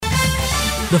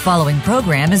The following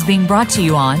program is being brought to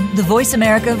you on the Voice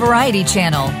America Variety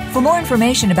Channel. For more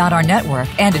information about our network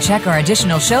and to check our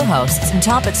additional show hosts and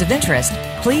topics of interest,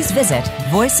 please visit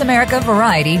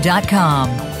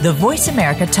voiceamericavariety.com. The Voice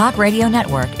America Talk Radio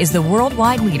Network is the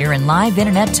worldwide leader in live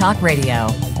Internet talk radio.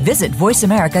 Visit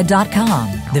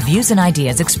voiceamerica.com. The views and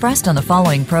ideas expressed on the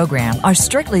following program are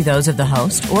strictly those of the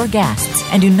host or guests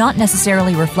and do not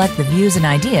necessarily reflect the views and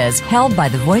ideas held by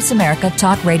the Voice America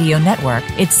Talk Radio Network,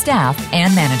 its staff,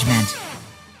 and management.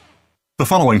 The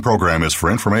following program is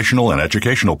for informational and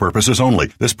educational purposes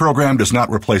only. This program does not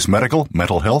replace medical,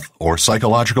 mental health, or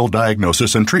psychological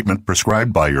diagnosis and treatment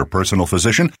prescribed by your personal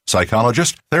physician,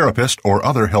 psychologist, therapist, or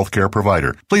other healthcare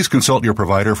provider. Please consult your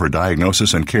provider for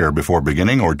diagnosis and care before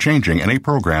beginning or changing any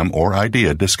program or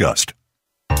idea discussed.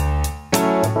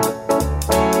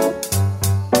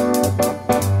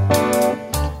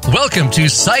 Welcome to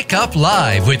Psych Up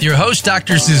Live with your host,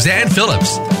 Dr. Suzanne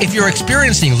Phillips. If you're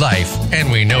experiencing life,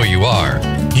 and we know you are,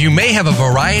 you may have a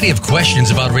variety of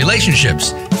questions about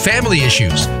relationships, family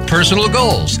issues, personal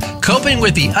goals, coping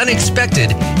with the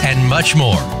unexpected, and much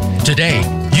more. Today,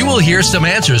 you will hear some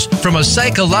answers from a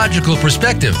psychological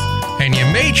perspective, and you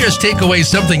may just take away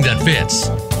something that fits.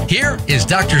 Here is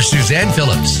Dr. Suzanne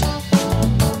Phillips.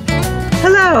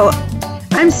 Hello.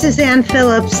 I'm Suzanne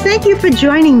Phillips. Thank you for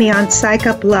joining me on Psych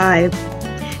Up Live.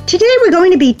 Today we're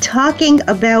going to be talking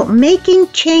about making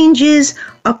changes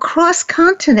across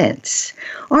continents.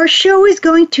 Our show is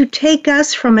going to take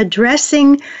us from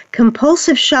addressing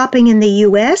compulsive shopping in the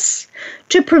U.S.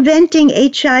 to preventing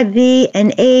HIV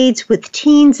and AIDS with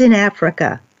teens in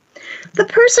Africa. The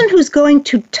person who's going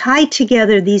to tie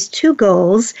together these two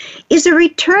goals is a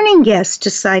returning guest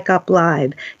to Psych Up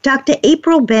Live, Dr.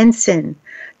 April Benson.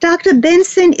 Dr.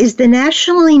 Benson is the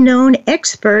nationally known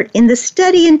expert in the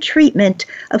study and treatment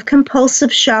of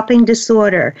compulsive shopping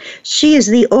disorder. She is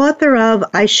the author of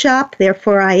I Shop,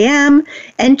 Therefore I Am,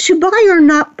 and To Buy or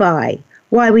Not Buy,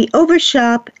 Why We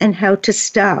Overshop and How to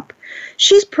Stop.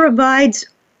 She provides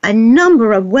a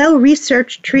number of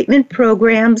well-researched treatment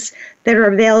programs that are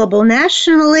available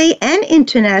nationally and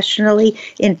internationally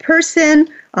in person,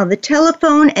 on the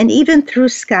telephone, and even through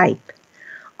Skype.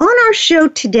 On our show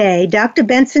today, Dr.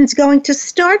 Benson's going to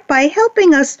start by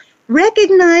helping us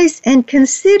recognize and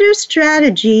consider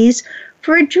strategies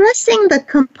for addressing the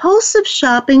compulsive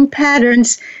shopping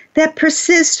patterns that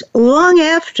persist long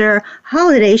after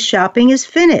holiday shopping is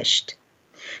finished.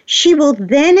 She will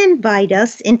then invite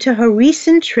us into her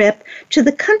recent trip to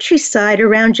the countryside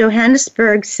around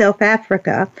Johannesburg, South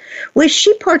Africa, where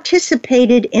she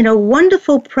participated in a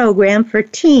wonderful program for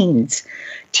teens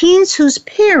whose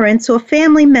parents or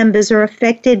family members are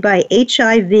affected by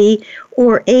HIV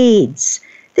or AIDS.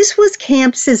 This was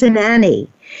Camp Sizanani,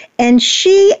 and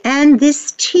she and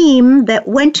this team that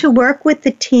went to work with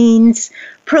the teens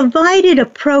provided a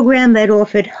program that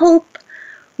offered hope,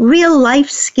 real life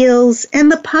skills, and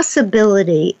the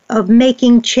possibility of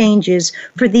making changes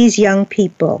for these young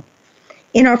people.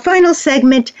 In our final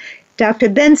segment, Dr.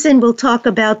 Benson will talk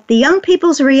about the young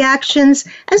people's reactions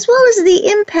as well as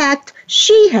the impact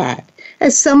she had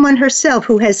as someone herself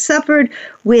who has suffered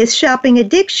with shopping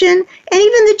addiction and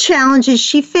even the challenges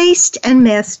she faced and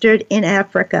mastered in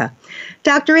Africa.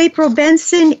 Dr. April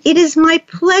Benson, it is my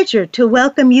pleasure to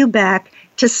welcome you back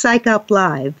to Psych Up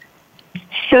Live.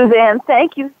 Suzanne,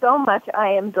 thank you so much. I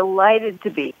am delighted to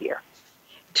be here.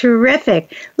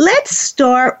 Terrific. Let's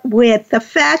start with the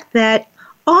fact that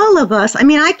all of us,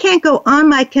 I can't go on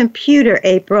my computer,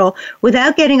 April,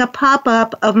 without getting a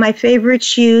pop-up of my favorite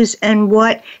shoes and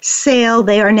what sale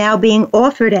they are now being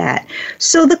offered at.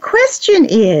 So the question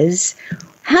is,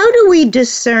 how do we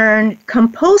discern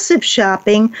compulsive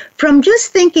shopping from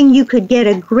just thinking you could get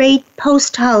a great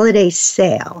post-holiday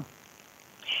sale?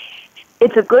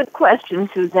 It's a good question,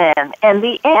 Suzanne, and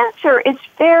the answer is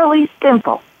fairly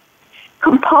simple.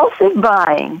 Compulsive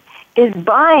buying is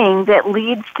buying that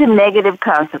leads to negative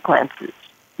consequences.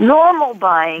 Normal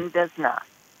buying does not.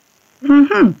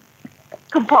 Mm-hmm.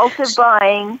 Compulsive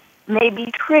buying may be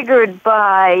triggered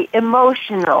by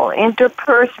emotional,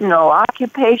 interpersonal,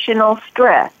 occupational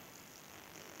stress.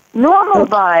 Normal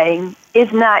buying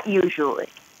is not usually.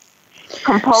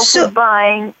 Compulsive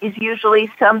buying is usually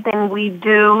something we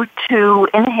do to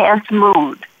enhance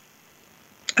mood.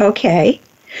 Okay.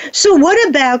 So what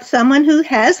about someone who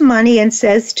has money and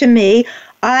says to me,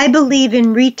 I believe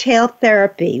in retail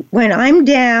therapy. When I'm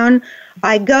down,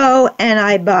 I go and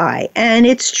I buy. And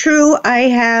it's true, I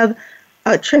have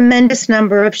a tremendous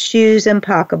number of shoes and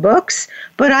pocketbooks,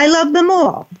 but I love them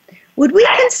all. Would we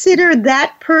consider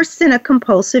that person a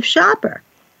compulsive shopper?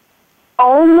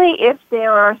 Only if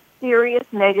there are serious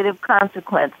negative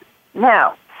consequences.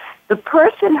 Now, The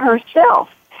person herself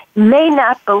may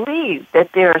not believe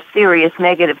that there are serious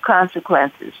negative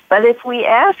consequences, but if we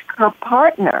ask her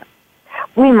partner,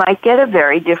 we might get a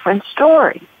very different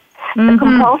story. The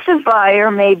compulsive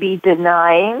buyer may be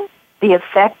denying the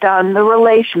effect on the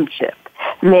relationship,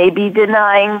 may be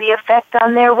denying the effect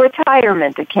on their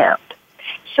retirement account.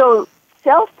 So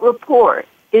self-report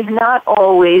is not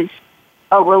always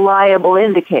a reliable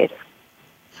indicator.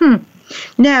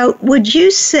 Now, would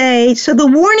you say, so the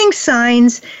warning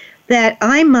signs that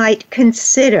I might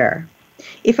consider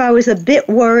if I was a bit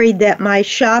worried that my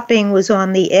shopping was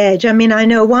on the edge? I mean, I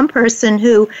know one person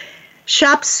who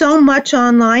shops so much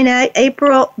online,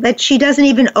 April, that she doesn't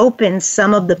even open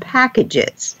some of the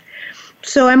packages.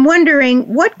 So I'm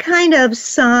wondering, what kind of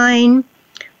sign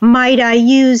might I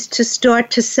use to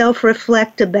start to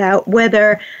self-reflect about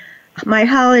whether my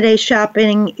holiday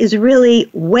shopping is really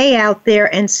way out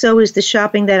there, and so is the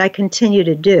shopping that I continue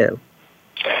to do?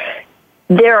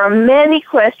 There are many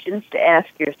questions to ask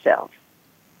yourself.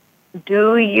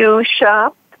 Do you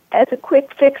shop as a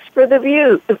quick fix for the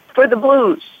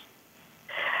blues?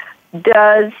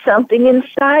 Does something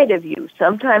inside of you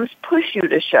sometimes push you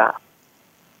to shop?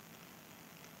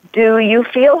 Do you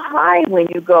feel high when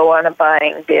you go on a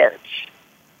buying binge?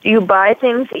 Do you buy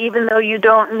things even though you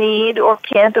don't need or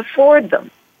can't afford them?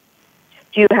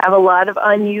 Do you have a lot of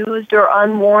unused or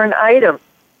unworn items?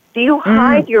 Do you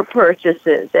hide your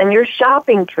purchases and your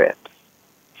shopping trips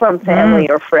from family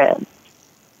or friends?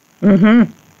 Do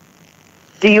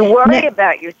you worry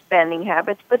about your spending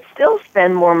habits but still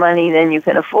spend more money than you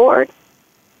can afford?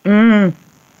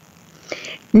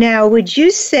 Now, would you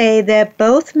say that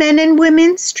both men and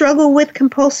women struggle with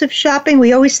compulsive shopping?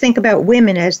 We always think about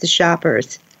women as the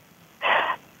shoppers.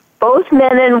 Both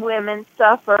men and women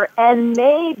suffer, and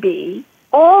maybe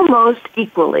almost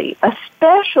equally,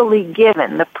 especially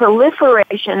given the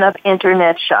proliferation of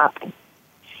Internet shopping.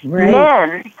 Right.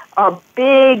 Men are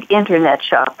big Internet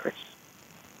shoppers.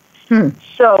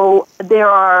 So there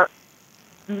are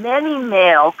many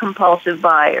male compulsive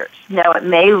buyers. Now, it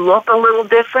may look a little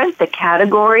different. The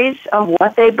categories of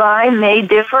what they buy may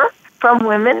differ from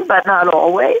women, but not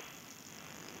always.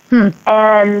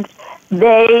 And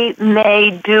they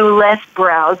may do less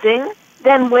browsing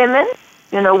than women.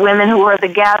 You know, women who are the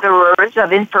gatherers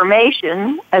of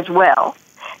information as well.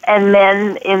 And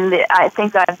men I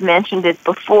think I've mentioned it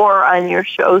before on your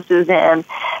show, Suzanne,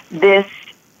 this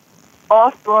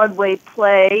off-Broadway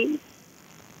play,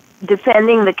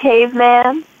 Defending the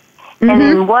Caveman. And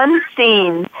in one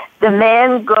scene, the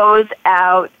man goes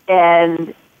out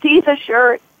and sees a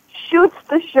shirt, shoots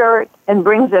the shirt, and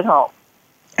brings it home.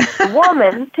 The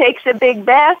woman takes a big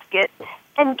basket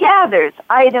and gathers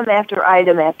item after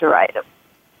item after item,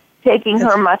 taking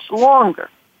her much longer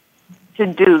to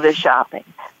do the shopping.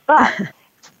 But,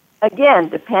 again,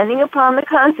 depending upon the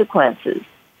consequences,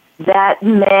 that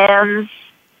man's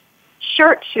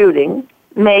shirt shooting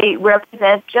may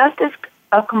represent just as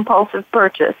a compulsive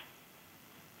purchase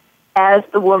as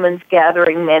the woman's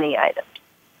gathering many items.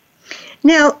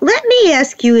 Now, let me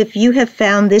ask you if you have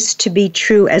found this to be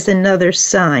true as another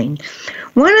sign.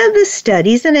 One of the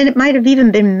studies, and it might have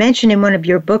even been mentioned in one of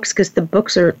your books because the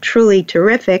books are truly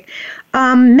terrific,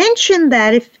 mentioned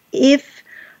that if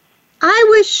I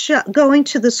was going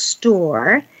to the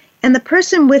store and the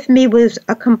person with me was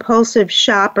a compulsive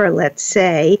shopper, let's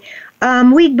say,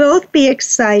 we'd both be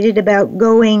excited about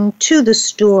going to the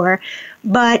store,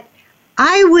 but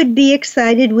I would be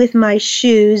excited with my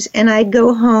shoes and I'd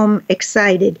go home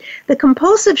excited. The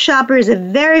compulsive shopper is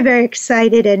very, very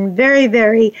excited and very,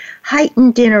 very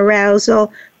heightened in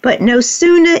arousal, but no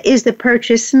sooner is the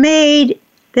purchase made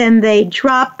than they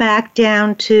drop back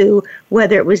down to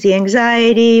whether it was the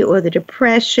anxiety or the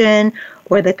depression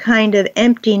or the kind of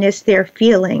emptiness they're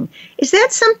feeling. Is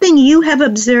that something you have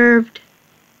observed?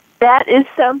 That is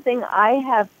something I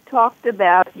have talked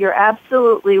about. You're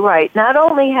absolutely right. Not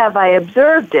only have I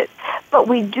observed it, but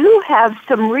we do have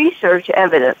some research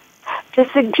evidence to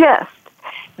suggest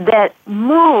that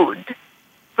mood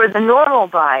for the normal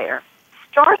buyer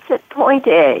starts at point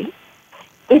A.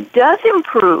 It does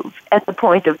improve at the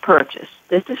point of purchase.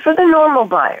 This is for the normal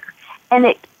buyer. And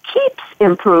it keeps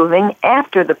improving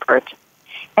after the purchase.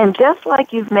 And just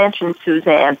like you've mentioned,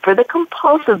 Suzanne, for the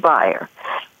compulsive buyer,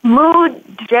 mood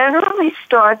generally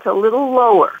starts a little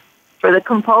lower for the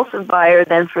compulsive buyer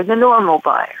than for the normal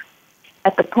buyer.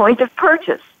 At the point of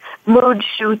purchase, mood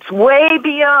shoots way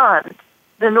beyond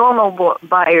the normal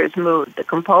buyer's mood. The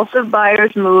compulsive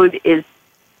buyer's mood is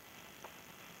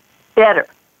better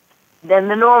than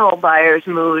the normal buyer's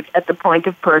mood at the point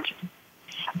of purchase.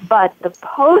 But the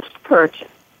post-purchase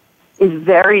is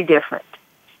very different.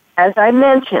 As I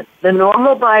mentioned, the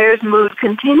normal buyer's mood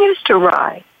continues to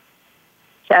rise.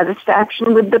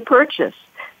 Satisfaction with the purchase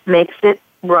makes it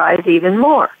rise even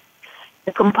more.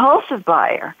 The compulsive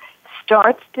buyer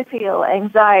starts to feel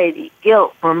anxiety,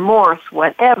 guilt, remorse,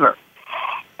 whatever.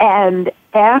 And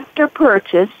after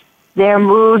purchase, their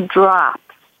mood drops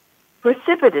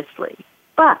precipitously,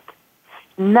 but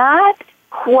not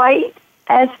quite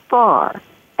as far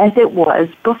as it was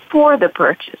before the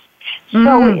purchase.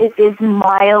 So it is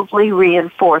mildly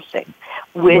reinforcing,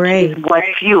 which is what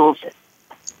fuels it.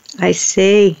 I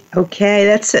see. Okay,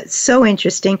 that's so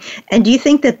interesting. And do you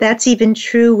think that that's even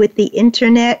true with the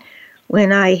internet?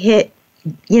 When I hit,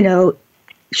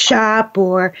 shop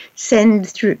or send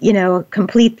through,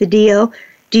 complete the deal,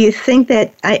 do you think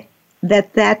that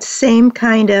that same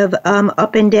kind of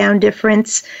up and down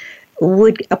difference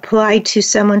would apply to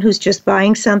someone who's just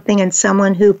buying something and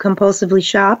someone who compulsively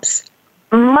shops?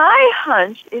 My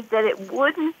hunch is that it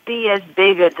wouldn't be as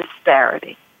big a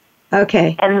disparity.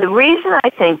 Okay. And the reason I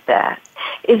think that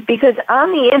is because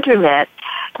on the internet,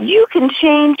 you can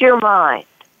change your mind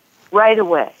right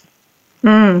away.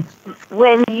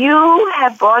 When you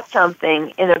have bought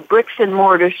something in a bricks and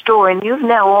mortar store and you've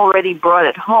now already brought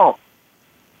it home,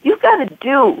 you've got to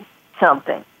do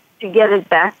something to get it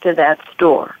back to that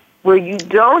store where you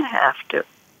don't have to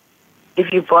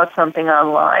if you bought something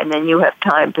online and you have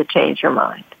time to change your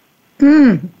mind.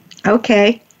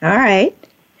 Okay. All right.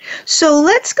 So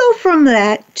let's go from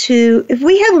that to, if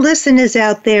we have listeners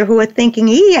out there who are thinking,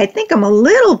 I think I'm a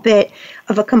little bit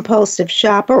of a compulsive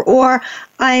shopper, or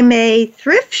I'm a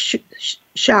thrift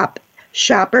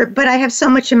shopper, but I have so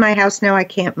much in my house now I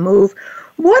can't move.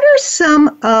 What are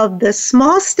some of the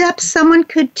small steps someone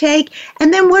could take,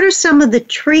 and then what are some of the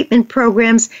treatment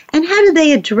programs, and how do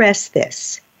they address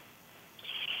this?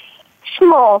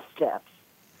 Small steps.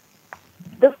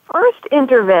 The first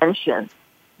intervention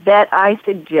that I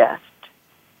suggest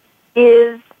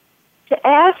is to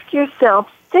ask yourself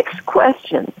 6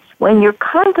 questions when you're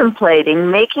contemplating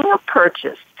making a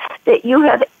purchase that you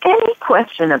have any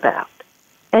question about.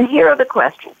 And here are the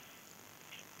questions.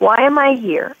 Why am I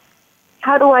here?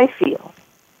 How do I feel?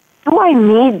 Do I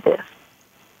need this?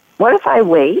 What if I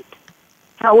wait?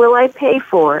 How will I pay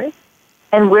for it?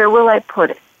 And where will I put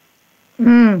it?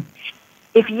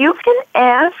 If you can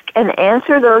ask and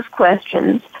answer those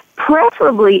questions,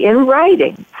 preferably in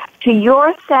writing, to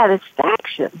your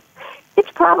satisfaction,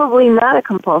 it's probably not a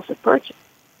compulsive purchase.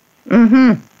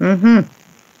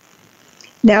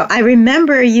 Now, I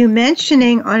remember you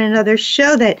mentioning on another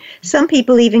show that some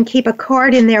people even keep a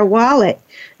card in their wallet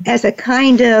as a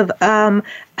kind of a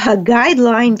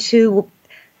guideline to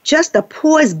just a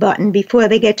pause button before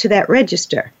they get to that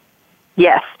register.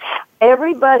 Yes.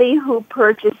 Everybody who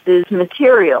purchases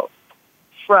materials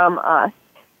from us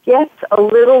gets a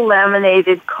little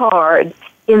laminated card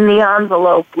in the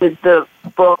envelope with the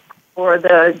book or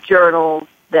the journals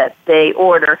that they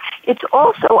order. It's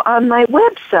also on my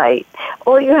website.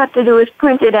 All you have to do is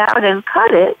print it out and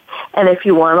cut it, and if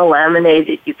you want to laminate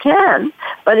it, you can,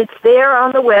 but it's there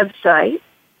on the website.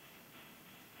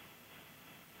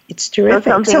 It's terrific. So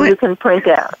something you can print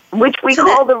out, which we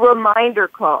call the reminder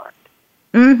card.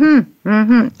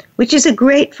 Which is a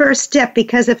great first step,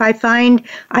 because if I find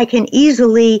I can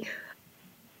easily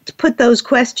put those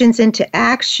questions into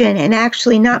action and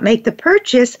actually not make the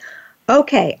purchase,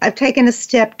 okay, I've taken a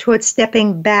step towards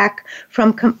stepping back from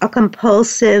a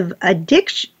compulsive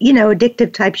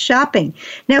addictive type shopping.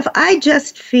 Now, if I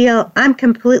just feel I'm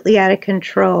completely out of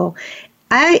control,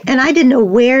 I didn't know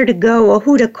where to go or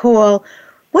who to call,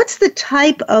 what's the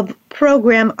type of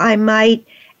program I might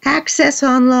access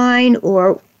online,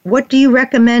 or what do you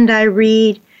recommend I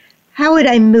read? How would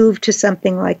I move to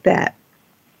something like that?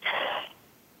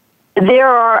 There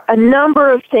are a number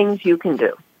of things you can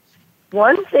do.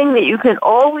 One thing that you can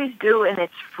always do, and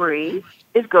it's free,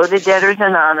 is go to Debtors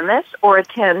Anonymous or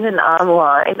attend an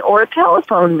online or a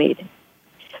telephone meeting.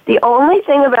 The only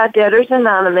thing about Debtors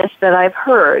Anonymous that I've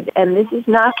heard, and this is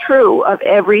not true of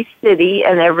every city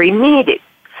and every meeting,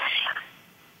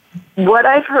 what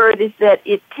I've heard is that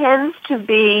it tends to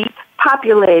be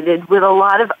populated with a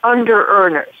lot of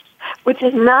under-earners, which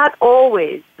is not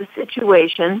always the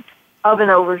situation of an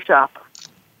overshopper.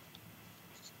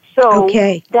 So,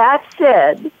 That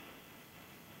said,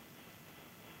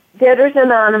 Debtors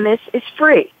Anonymous is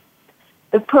free.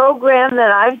 The program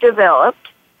that I've developed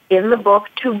in the book,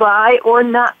 To Buy or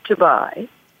Not to Buy,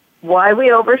 Why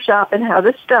We Overshop and How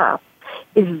to Stop,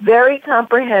 is very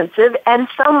comprehensive, and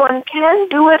someone can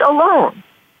do it alone.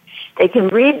 They can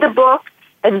read the book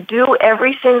and do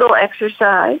every single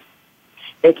exercise.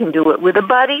 They can do it with a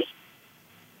buddy.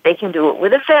 They can do it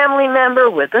with a family member,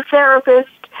 with a therapist,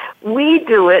 we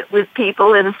do it with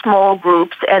people in small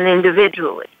groups and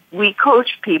individually. We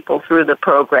coach people through the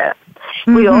program.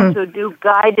 Mm-hmm. We also do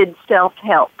guided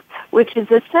self-help, which is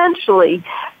essentially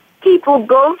people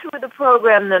go through the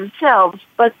program themselves,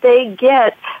 but they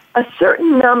get a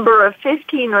certain number of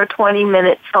 15 or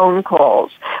 20-minute phone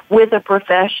calls with a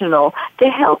professional to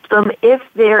help them if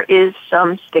there is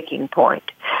some sticking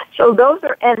point. So those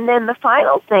are, and then the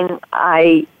final thing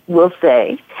I will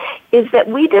say is that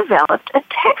we developed a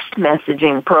text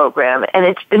messaging program, and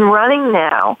it's been running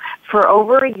now for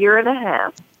over a year and a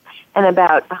half, and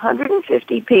about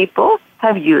 150 people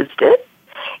have used it.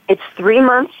 It's 3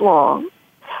 months long.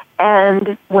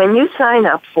 And when you sign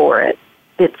up for it,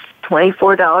 it's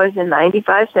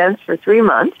 $24.95 for 3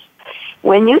 months.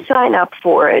 When you sign up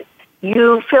for it,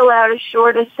 you fill out a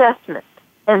short assessment.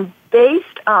 And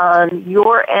based on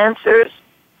your answers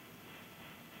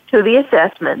to the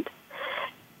assessment,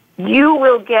 you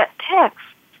will get texts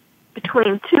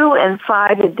between 2 and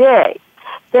 5 a day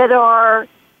that are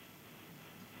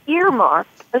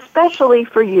earmarked especially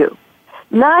for you.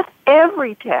 Not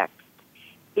every text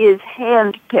is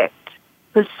hand-picked,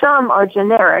 because some are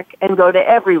generic and go to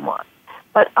everyone,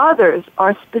 but others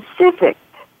are specific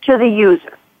to the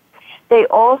user. They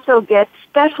also get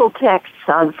special texts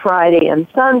on Friday and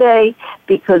Sunday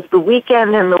because the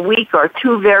weekend and the week are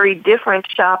two very different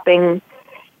shopping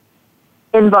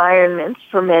environments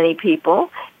for many people,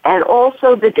 and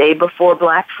also the day before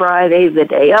Black Friday, the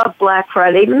day of Black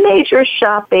Friday, major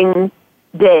shopping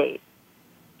days.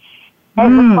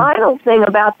 And the final thing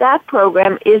about that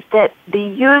program is that the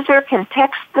user can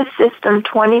text the system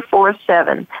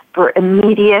 24/7 for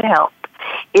immediate help.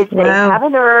 If they have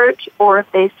an urge or if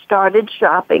they started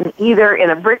shopping either in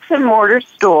a bricks and mortar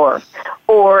store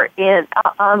or in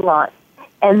online,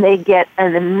 and they get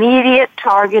an immediate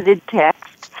targeted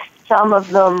text. Some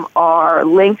of them are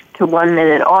linked to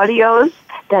 1-minute audios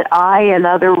that I and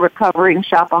other recovering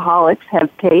shopaholics have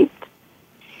taped.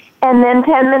 And then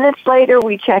 10 minutes later,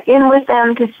 we check in with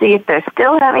them to see if they're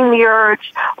still having the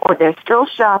urge or they're still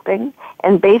shopping.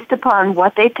 And based upon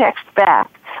what they text back,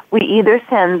 we either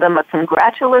send them a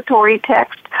congratulatory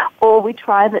text or we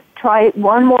try it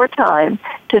one more time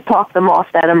to talk them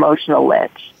off that emotional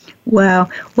ledge. Wow.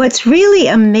 What's really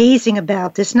amazing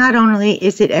about this, not only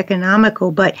is it economical,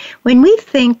 but when we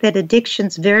think that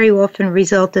addictions very often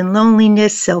result in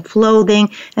loneliness,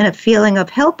 self-loathing, and a feeling of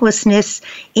helplessness,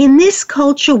 in this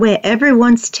culture where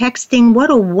everyone's texting, what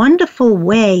a wonderful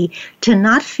way to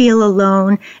not feel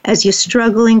alone as you're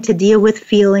struggling to deal with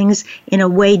feelings in a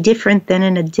way different than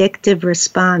an addictive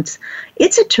response.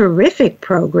 It's a terrific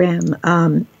program,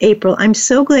 April. I'm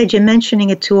so glad you're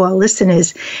mentioning it to our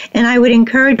listeners. And I would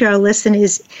encourage our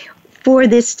listeners for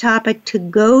this topic to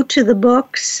go to the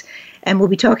books, and we'll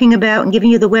be talking about and giving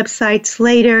you the websites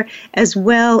later, as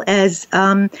well as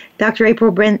Dr.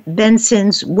 April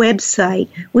Benson's website,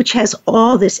 which has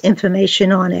all this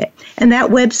information on it. And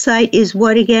that website is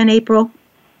what again, April?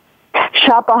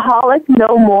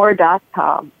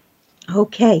 ShopaholicNoMore.com.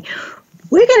 Okay.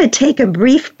 We're going to take a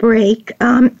brief break.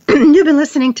 You've been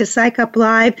listening to Psych Up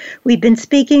Live. We've been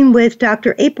speaking with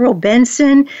Dr. April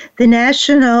Benson, the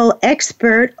national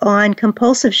expert on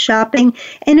compulsive shopping.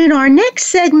 And in our next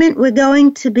segment, we're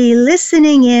going to be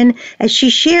listening in as she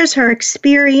shares her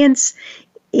experience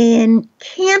in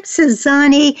Camp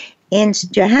Sazani in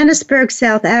Johannesburg,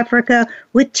 South Africa,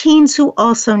 with teens who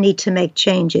also need to make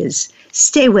changes.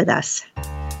 Stay with us.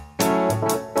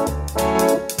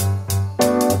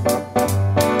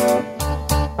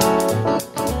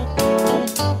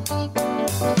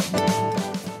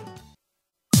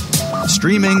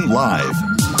 Streaming live,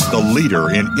 the leader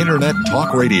in Internet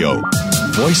talk radio,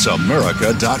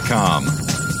 VoiceAmerica.com.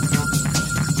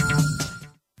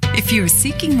 If you're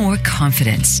seeking more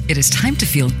confidence, it is time to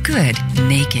feel good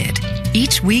naked.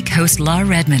 Each week, host Laura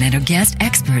Redman and her guest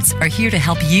experts are here to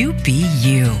help you be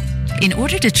you. In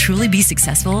order to truly be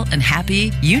successful and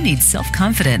happy, you need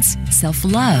self-confidence,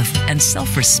 self-love, and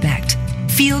self-respect.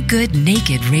 Feel Good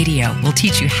Naked Radio will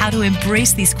teach you how to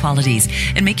embrace these qualities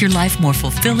and make your life more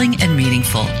fulfilling and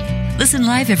meaningful. Listen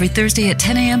live every Thursday at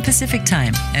 10 a.m. Pacific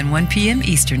Time and 1 p.m.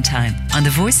 Eastern Time on the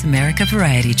Voice America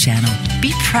Variety Channel.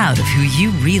 Be proud of who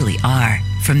you really are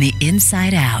from the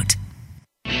inside out.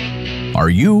 Are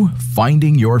you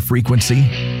finding your frequency?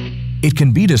 It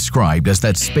can be described as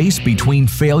that space between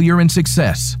failure and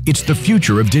success. It's the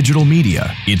future of digital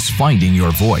media. It's finding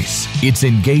your voice. It's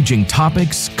engaging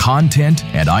topics, content,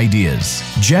 and ideas.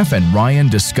 Jeff and Ryan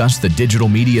discuss the digital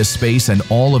media space and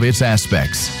all of its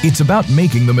aspects. It's about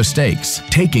making the mistakes,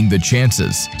 taking the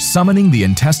chances, summoning the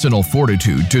intestinal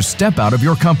fortitude to step out of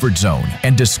your comfort zone,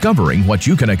 and discovering what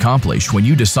you can accomplish when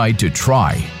you decide to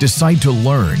try, decide to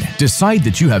learn, decide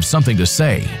that you have something to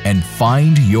say, and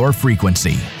find your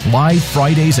frequency. Live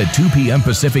Fridays at 2 p.m.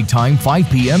 Pacific Time, 5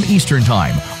 p.m. Eastern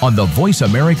Time on the Voice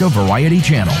America Variety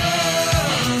Channel.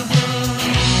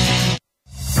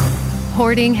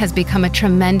 Hoarding has become a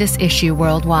tremendous issue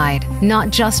worldwide, not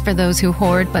just for those who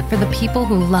hoard, but for the people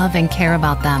who love and care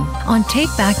about them. On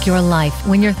Take Back Your Life,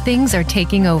 When Your Things Are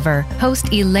Taking Over,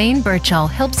 host Elaine Birchall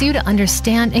helps you to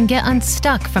understand and get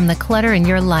unstuck from the clutter in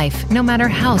your life, no matter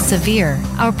how severe.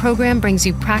 Our program brings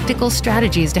you practical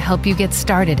strategies to help you get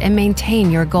started and maintain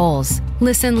your goals.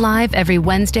 Listen live every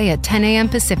Wednesday at 10 a.m.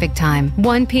 Pacific Time,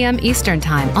 1 p.m. Eastern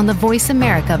Time on the Voice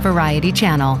America Variety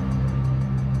Channel.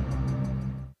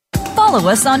 Follow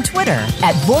us on Twitter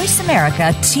at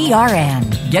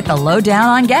VoiceAmericaTRN. Get the lowdown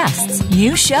on guests,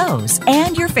 new shows,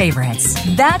 and your favorites.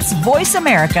 That's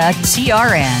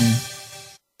VoiceAmericaTRN.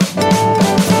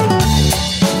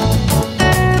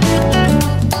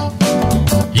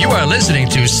 You are listening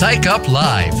to Psych Up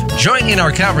Live. Join in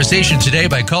our conversation today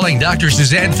by calling Dr.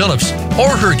 Suzanne Phillips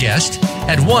or her guest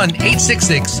at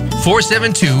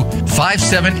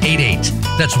 1-866-472-5788.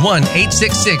 That's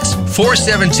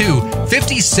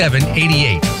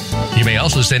 1-866-472-5788. You may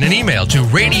also send an email to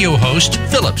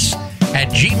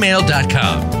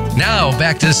radiohostphillips@gmail.com. Now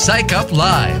back to Psych Up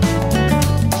Live.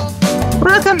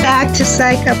 Welcome back to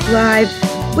Psych Up Live.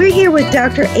 We're here with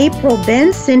Dr. April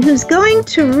Benson, who's going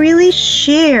to really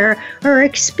share her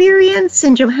experience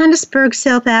in Johannesburg,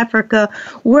 South Africa,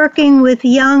 working with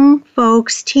young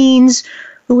folks, teens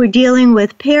who are dealing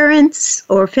with parents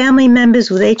or family members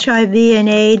with HIV and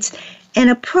AIDS, and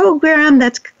a program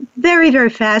that's very, very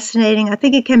fascinating. I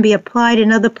think it can be applied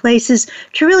in other places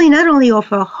to really not only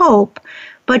offer hope,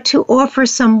 but to offer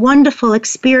some wonderful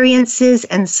experiences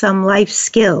and some life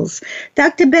skills.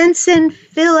 Dr. Benson,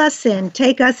 fill us in.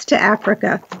 Take us to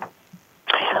Africa.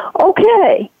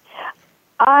 Okay.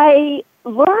 I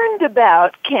learned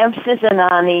about Camp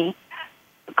Sizanani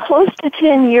close to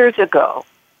 10 years ago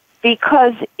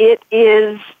because it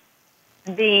is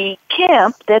the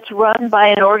camp that's run by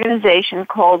an organization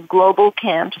called Global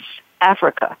Camps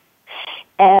Africa.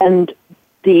 And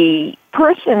the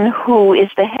person who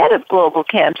is the head of Global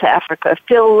Camps Africa,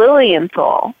 Phil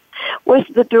Lilienthal, was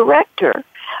the director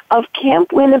of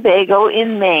Camp Winnebago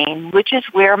in Maine, which is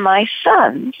where my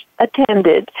sons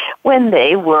attended when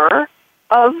they were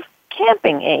of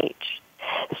camping age.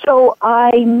 So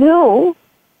I knew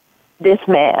this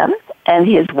man and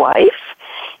his wife,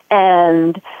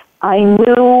 and I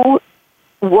knew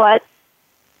what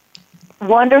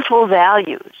wonderful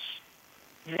values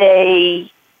they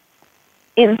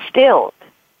instilled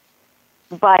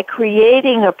by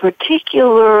creating a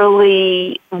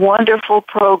particularly wonderful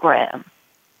program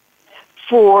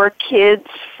for kids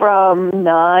from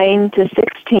 9 to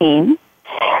 16.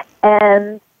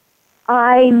 And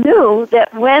I knew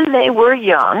that when they were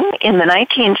young, in the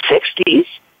 1960s,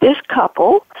 this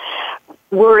couple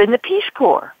were in the Peace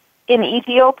Corps in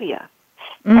Ethiopia.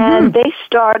 Mm-hmm. And they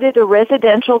started a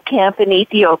residential camp in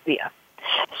Ethiopia.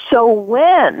 So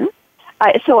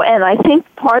I think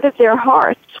part of their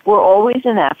hearts were always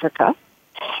in Africa.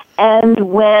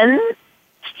 And when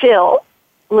Phil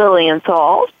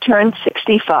Lilienthal turned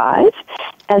 65,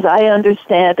 as I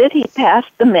understand it, he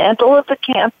passed the mantle of the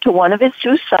camp to one of his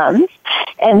two sons,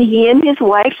 and he and his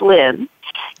wife, Lynn,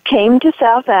 came to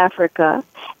South Africa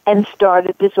and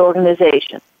started this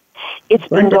organization. It's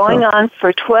been going on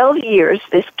for 12 years,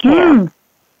 this camp.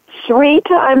 3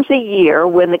 times a year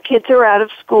when the kids are out of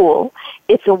school.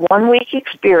 It's a 1-week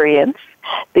experience.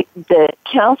 The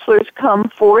counselors come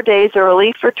 4 days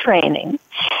early for training.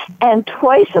 And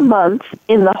twice a month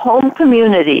in the home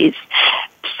communities,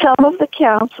 some of the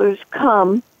counselors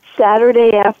come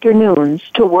Saturday afternoons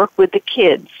to work with the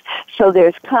kids. So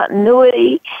there's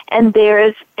continuity and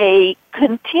there's a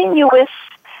continuous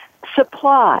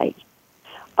supply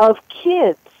of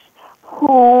kids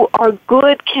who are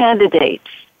good candidates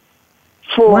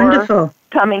for wonderful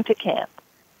coming to camp.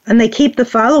 And they keep the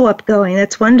follow-up going.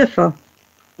 That's wonderful.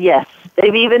 Yes.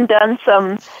 They've even done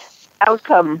some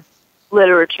outcome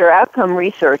research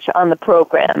on the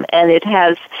program, and it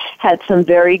has had some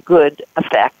very good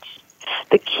effects.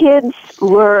 The kids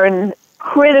learn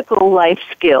critical life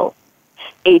skills,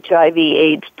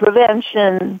 HIV/AIDS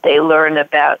prevention. They learn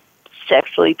about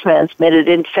sexually transmitted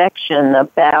infection,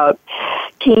 about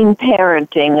teen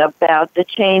parenting, about the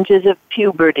changes of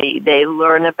puberty. They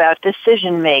learn about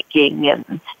decision-making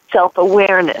and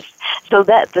self-awareness. So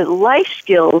that the life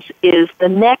skills is the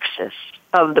nexus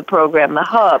of the program, the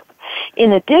hub.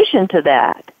 In addition to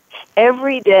that,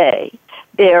 every day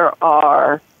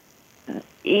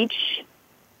each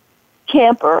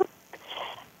camper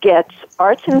gets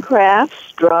arts and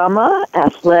crafts, drama,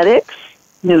 athletics,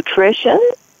 nutrition,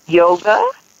 yoga,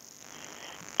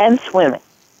 and swimming.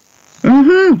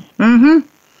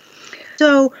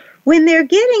 So when they're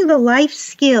getting the life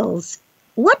skills,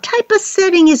 what type of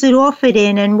setting is it offered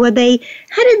in, and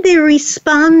how did they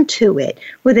respond to it?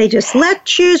 Were they just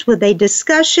lectures? Were they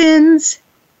discussions?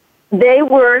 They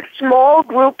were small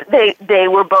group. They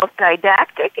were both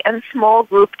didactic and small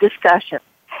group discussions.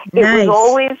 It was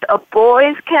always a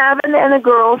boys' cabin and a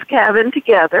girls' cabin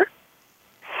together.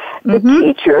 The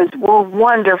teachers were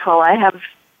wonderful. I have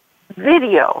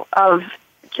video of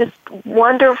just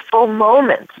wonderful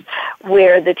moments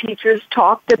where the teachers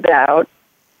talked about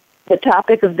the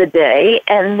topic of the day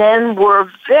and then were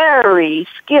very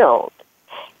skilled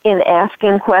in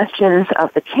asking questions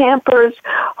of the campers,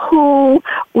 who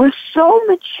were so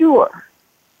mature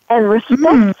and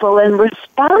respectful and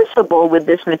responsible with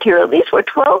this material. These were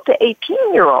 12 to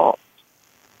 18-year-olds.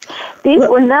 These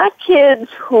were not kids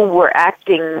who were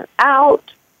acting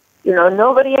out.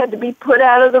 Nobody had to be put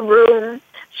out of the room.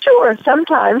 Sure,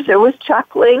 sometimes there was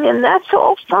chuckling, and that's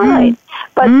all fine.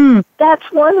 But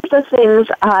that's one of the things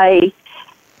I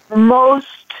most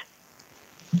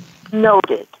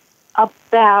noted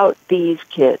about these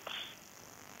kids.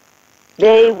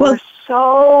 They were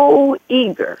so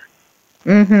eager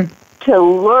to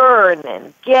learn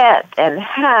and get and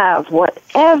have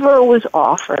whatever was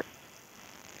offered.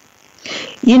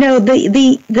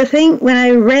 The thing, when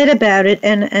I read about it,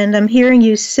 and I'm hearing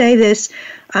you say this,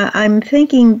 I'm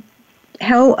thinking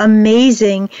how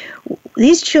amazing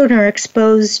these children are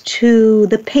exposed to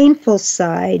the painful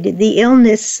side, the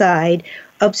illness side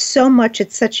of so much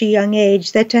at such a young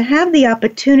age, that to have the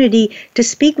opportunity to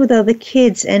speak with other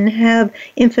kids and have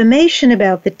information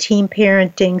about the teen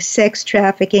parenting, sex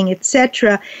trafficking,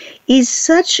 etc., is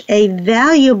such a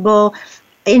valuable,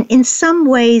 in some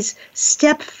ways,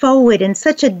 step forward and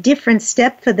such a different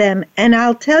step for them. And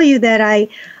I'll tell you that I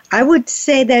would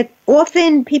say that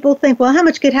often people think, well, how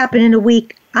much could happen in a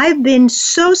week? I've been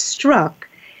so struck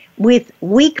with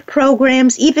week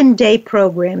programs, even day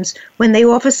programs, when they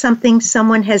offer something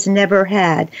someone has never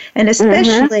had. And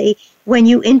especially when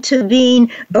you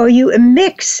intervene or you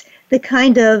mix the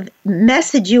kind of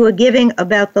message you are giving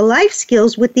about the life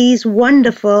skills with these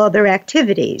wonderful other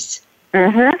activities.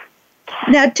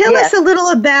 Now, tell us a little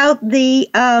about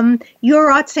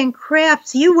your arts and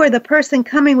crafts. You were the person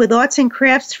coming with arts and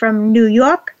crafts from New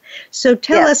York. So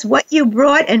tell us what you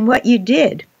brought and what you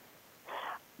did.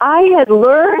 I had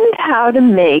learned how to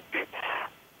make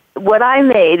what I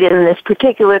made in this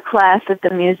particular class at the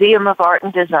Museum of Art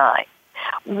and Design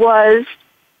was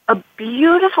a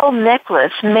beautiful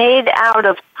necklace made out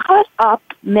of cut-up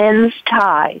men's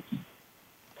ties.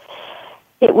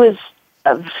 It was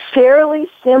a fairly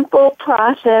simple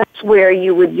process where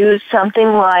you would use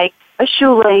something like a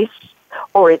shoelace,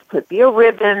 or it could be a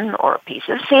ribbon or a piece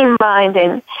of seam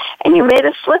binding, and you made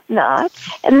a slip knot,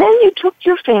 and then you took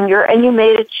your finger and you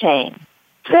made a chain.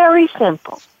 Very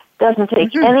simple. Doesn't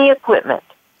take any equipment.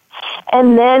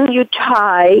 And then you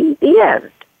tie the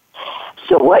end.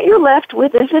 So what you're left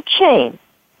with is a chain.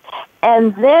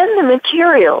 And then the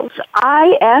materials,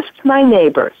 I asked my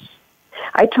neighbors.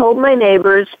 I told my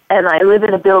neighbors, and I live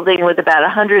in a building with about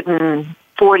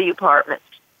 140 apartments,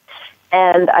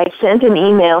 and I sent an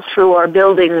email through our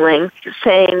building link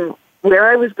saying where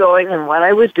I was going and what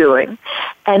I was doing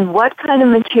and what kind of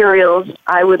materials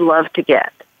I would love to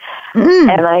get.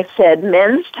 And I said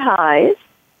men's ties,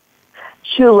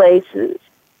 shoelaces,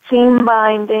 seam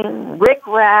binding,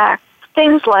 rick-rack,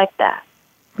 things like that.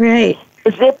 Right.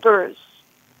 Zippers.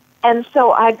 And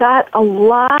so I got a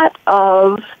lot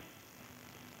of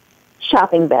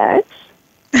shopping bags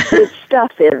with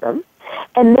stuff in them.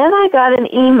 And then I got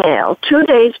an email 2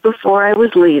 days before I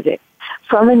was leaving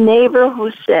from a neighbor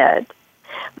who said,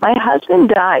 my husband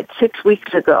died 6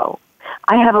 weeks ago.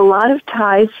 I have a lot of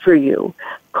ties for you.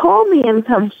 Call me and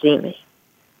come see me.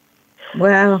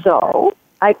 Wow. So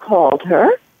I called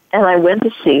her, and I went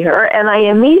to see her, and I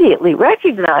immediately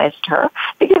recognized her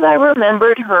because I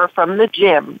remembered her from the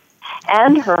gym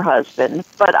and her husband,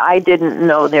 but I didn't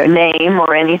know their name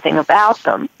or anything about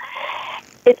them.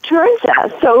 It turns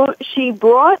out, so she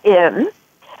brought in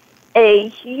a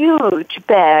huge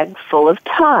bag full of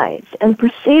ties and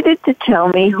proceeded to tell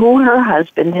me who her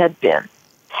husband had been.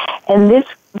 And this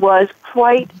was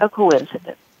quite a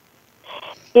coincidence.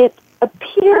 It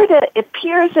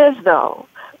appears as though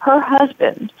her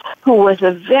husband, who was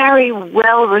a very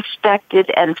well-respected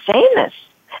and famous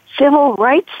civil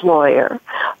rights lawyer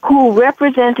who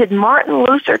represented Martin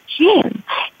Luther King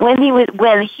when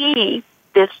he,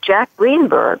 this Jack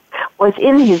Greenberg, was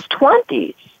in his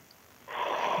 20s,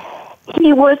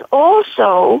 he was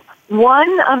also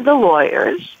one of the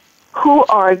lawyers who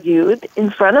argued in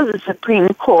front of the Supreme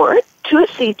Court, 2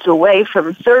 seats away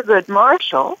from Thurgood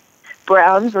Marshall,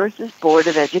 Brown versus Board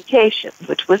of Education,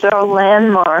 which was our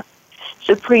landmark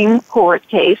Supreme Court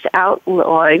case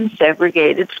outlawing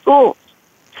segregated schools.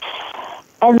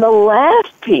 And the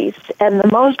last piece, and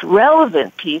the most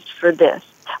relevant piece for this,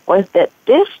 was that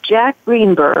this Jack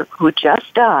Greenberg, who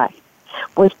just died,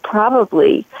 was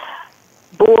probably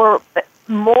bore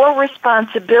more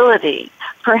responsibility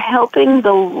for helping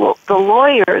the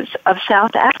lawyers of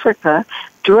South Africa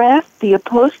draft the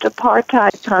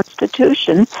post-apartheid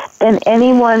constitution than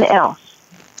anyone else.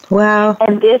 Wow.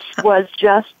 And this was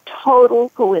just total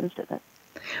coincidence.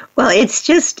 Well,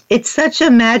 it's such a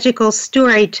magical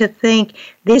story to think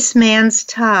this man's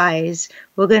ties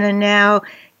were going to now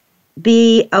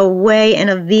be a way and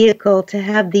a vehicle to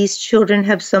have these children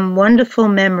have some wonderful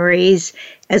memories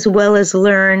as well as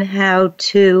learn how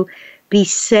to be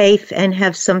safe and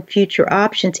have some future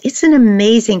options. It's an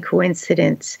amazing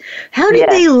coincidence. How did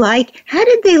they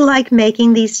like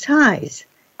making these ties?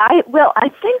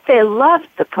 I think they loved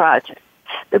the project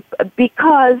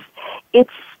because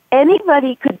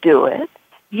anybody could do it.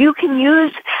 You can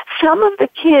use, some of the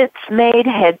kids made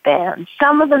headbands,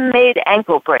 some of them made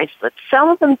ankle bracelets, some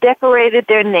of them decorated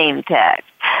their name tags,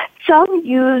 some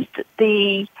used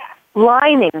the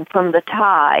lining from the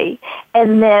tie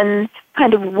and then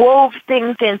kind of wove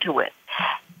things into it.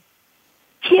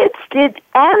 Kids did,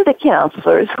 and the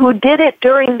counselors who did it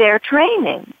during their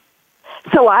training.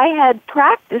 So I had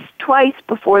practiced twice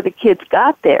before the kids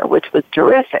got there, which was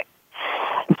terrific.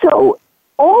 So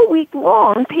all week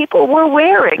long, people were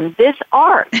wearing this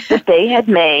art that they had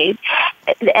made,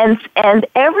 and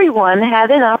everyone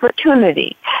had an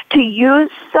opportunity to use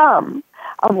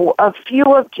a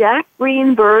few of Jack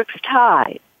Greenberg's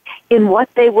ties in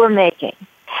what they were making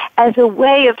as a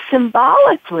way of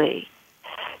symbolically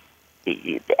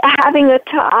having a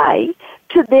tie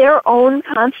to their own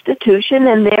constitution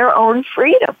and their own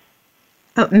freedom.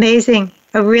 Amazing,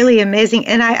 really amazing.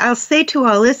 And I'll say to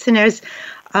our listeners,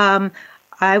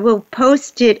 I will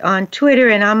post it on Twitter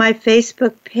and on my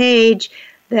Facebook page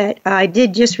that I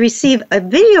did just receive a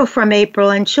video from April,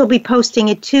 and she'll be posting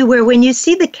it too, where when you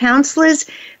see the counselors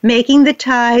making the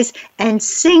ties and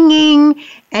singing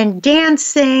and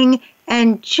dancing,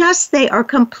 and just they are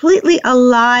completely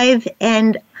alive,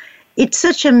 and it's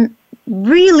such a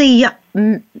really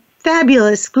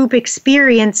fabulous group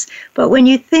experience. But when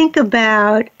you think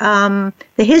about the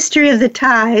history of the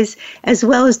ties, as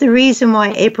well as the reason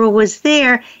why April was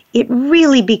there, it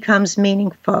really becomes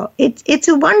meaningful. It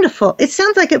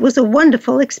sounds like it was a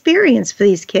wonderful experience for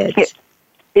these kids.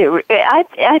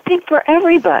 I think for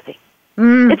everybody.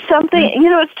 It's something,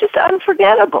 it's just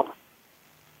unforgettable.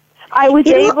 I was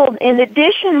able, in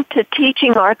addition to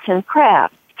teaching arts and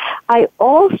crafts, I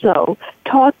also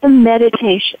taught them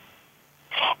meditation.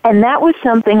 And that was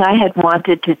something I had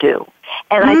wanted to do.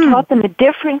 And I taught them a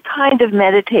different kind of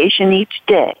meditation each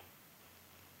day.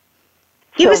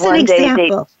 Give us an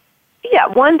example.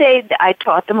 One day I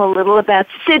taught them a little about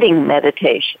sitting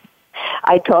meditation.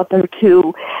 I taught them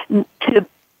to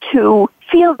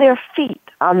feel their feet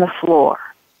on the floor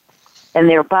and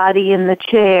their body in the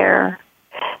chair,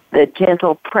 the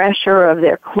gentle pressure of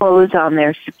their clothes on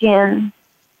their skin.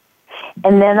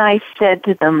 And then I said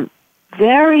to them,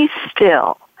 very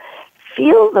still,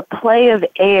 feel the play of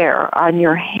air on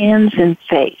your hands and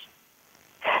face.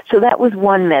 So that was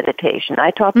one meditation.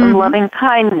 I taught them loving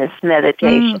kindness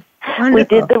meditation. We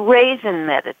did the raisin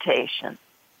meditation,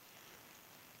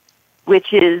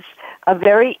 which is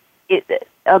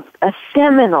a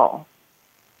seminal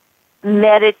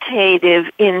meditative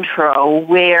intro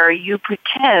where you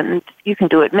pretend, you can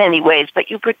do it many ways, but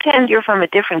you pretend you're from a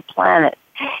different planet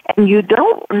and you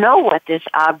don't know what this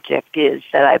object is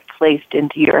that I've placed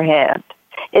into your hand.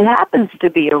 It happens to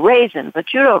be a raisin,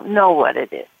 but you don't know what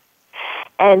it is.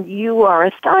 And you are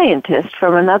a scientist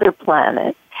from another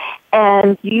planet,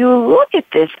 and you look at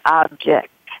this object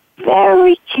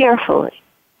very carefully,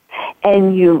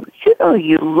 and you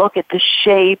look at the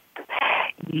shape,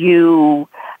 you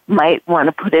might want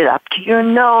to put it up to your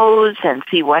nose and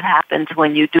see what happens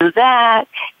when you do that.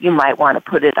 You might want to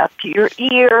put it up to your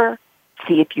ear,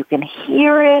 see if you can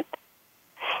hear it.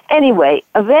 Anyway,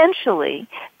 eventually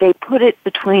they put it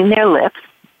between their lips,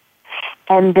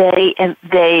 and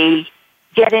they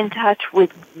get in touch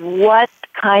with what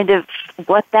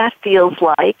that feels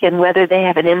like and whether they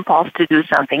have an impulse to do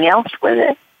something else with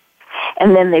it.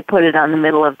 And then they put it on the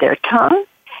middle of their tongue,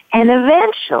 and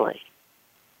eventually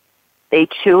they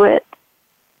chew it,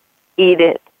 eat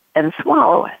it, and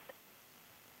swallow it.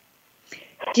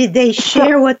 Did they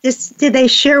share what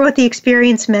the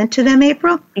experience meant to them,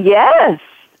 April? Yes.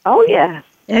 Oh, yes.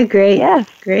 Yeah, great. Yes.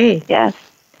 Great. Yes.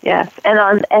 Yes.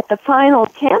 And at the final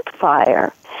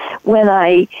campfire, when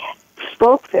I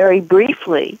spoke very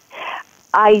briefly,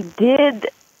 I did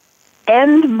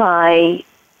end my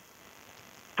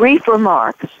brief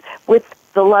remarks with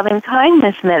the loving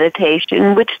kindness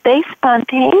meditation, which they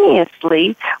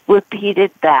spontaneously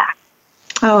repeated back.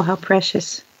 Oh, how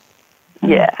precious.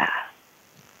 Yeah.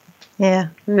 Yeah,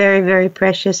 very, very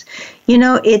precious. You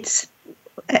know,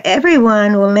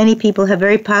 many people have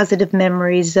very positive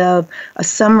memories of a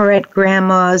summer at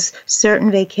grandma's,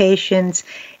 certain vacations.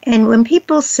 And when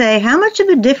people say, how much of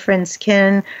a difference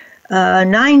can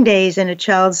 9 days in a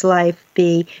child's life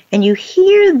be, and you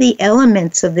hear the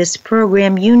elements of this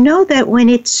program, you know that when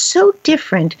it's so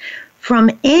different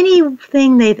from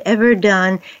anything they've ever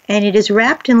done, and it is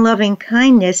wrapped in loving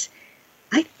kindness,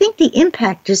 I think the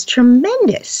impact is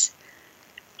tremendous.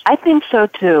 I think so,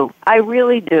 too. I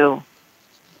really do.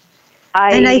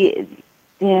 I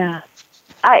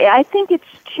think it's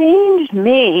changed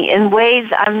me in ways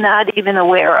I'm not even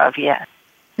aware of yet.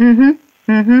 Mm-hmm.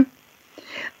 Mm-hmm.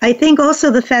 I think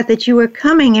also the fact that you were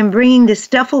coming and bringing this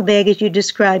duffel bag, as you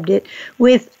described it,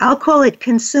 with, I'll call it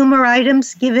consumer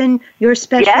items, given your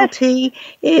specialty,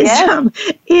 is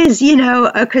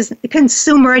a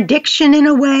consumer addiction in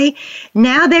a way.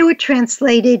 Now they were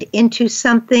translated into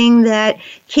something that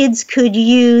kids could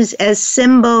use as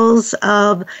symbols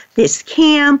of this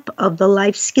camp, of the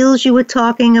life skills you were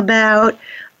talking about,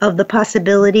 of the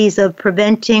possibilities of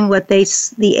preventing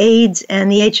the AIDS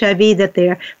and the HIV that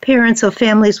their parents or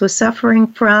families were suffering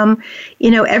from. You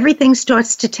know, everything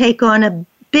starts to take on a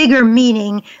bigger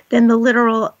meaning than the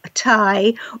literal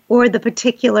tie or the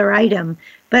particular item.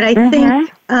 But I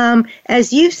think,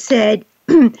 as you said,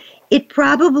 it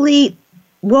probably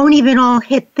won't even all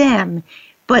hit them,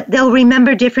 but they'll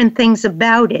remember different things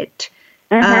about it.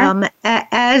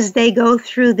 As they go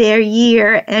through their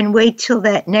year and wait till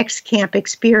that next camp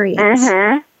experience.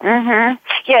 Yeah,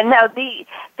 now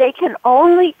they can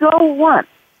only go once,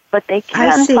 but they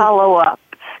can follow up.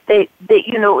 This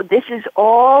is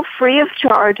all free of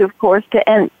charge, of course, to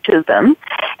them,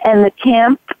 and the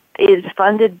camp is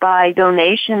funded by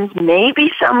donations, maybe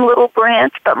some little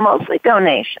grants, but mostly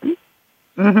donations.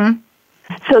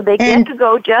 So they get to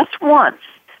go just once.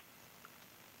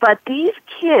 But these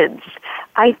kids,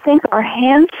 I think, are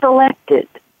hand-selected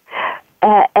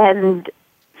and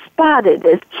spotted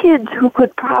as kids who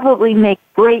could probably make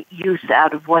great use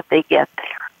out of what they get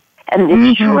there. And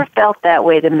it sure felt that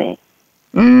way to me.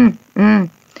 And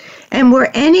were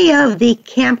any of the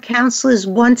camp counselors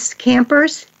once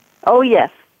campers? Oh, yes.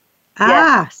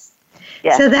 Yes.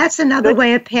 So that's another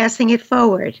way of passing it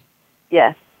forward.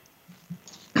 Yes.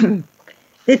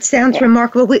 It sounds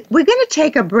remarkable. We're going to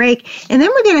take a break, and then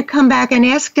we're going to come back and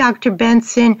ask Dr.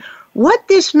 Benson what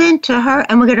this meant to her,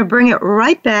 and we're going to bring it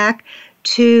right back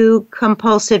to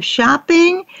compulsive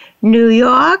shopping, New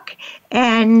York,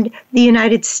 and the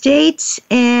United States,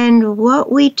 and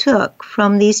what we took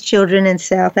from these children in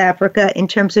South Africa in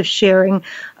terms of sharing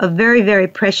a very, very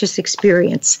precious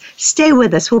experience. Stay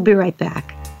with us. We'll be right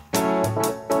back.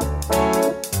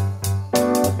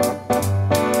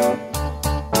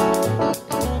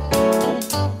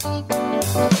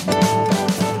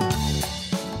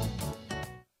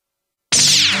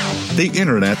 The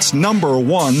Internet's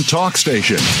 #1 talk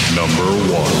station.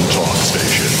 #1 talk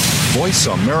station.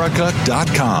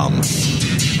 VoiceAmerica.com.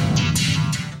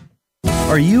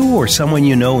 Are you or someone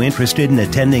you know interested in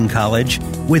attending college?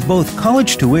 With both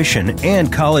college tuition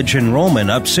and college enrollment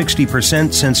up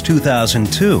 60% since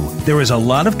 2002, there is a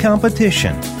lot of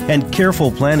competition, and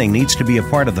careful planning needs to be a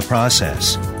part of the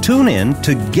process. Tune in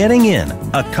to Getting In,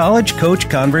 a college coach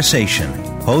conversation,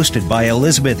 hosted by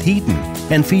Elizabeth Heaton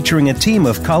and featuring a team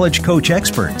of college coach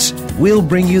experts. We'll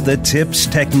bring you the tips,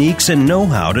 techniques, and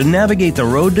know-how to navigate the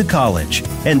road to college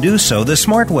and do so the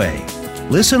smart way.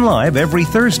 Listen live every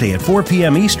Thursday at 4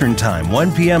 p.m. Eastern Time,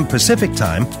 1 p.m. Pacific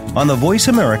Time on the Voice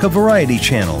America Variety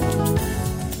Channel.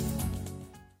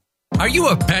 Are you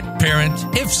a pet parent?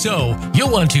 If so,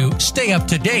 you'll want to stay up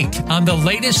to date on the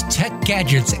latest tech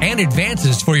gadgets and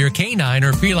advances for your canine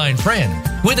or feline friend.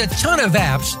 With a ton of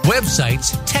apps,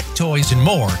 websites, tech toys, and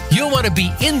more, you'll want to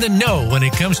be in the know when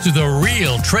it comes to the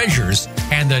real treasures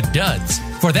and the duds.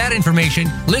 For that information,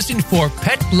 listen for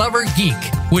Pet Lover Geek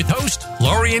with host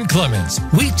Lorian Clemens.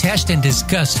 We test and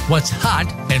discuss what's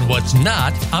hot and what's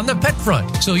not on the pet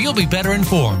front, so you'll be better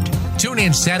informed. Tune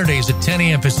in Saturdays at 10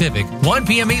 a.m. Pacific, 1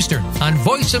 p.m. Eastern on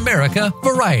Voice America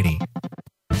Variety.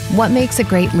 What makes a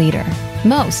great leader?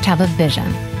 Most have a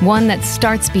vision, one that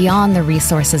starts beyond the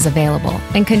resources available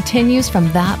and continues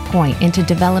from that point into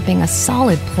developing a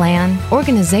solid plan,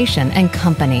 organization, and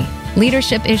company.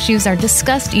 Leadership issues are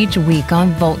discussed each week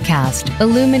on Voltcast,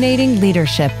 Illuminating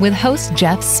Leadership with host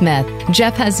Jeff Smith.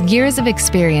 Jeff has years of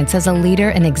experience as a leader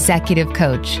and executive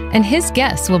coach, and his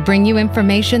guests will bring you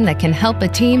information that can help a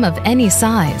team of any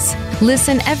size.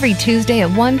 Listen every Tuesday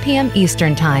at 1 p.m.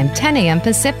 Eastern Time, 10 a.m.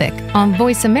 Pacific on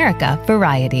Voice America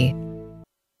Variety.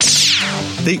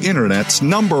 The Internet's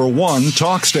 #1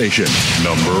 talk station.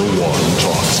 #1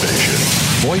 talk station.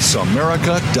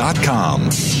 VoiceAmerica.com.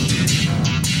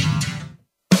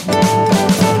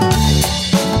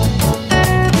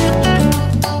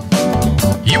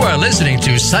 You are listening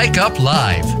to Psych Up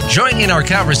Live. Join in our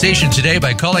conversation today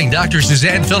by calling Dr.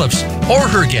 Suzanne Phillips or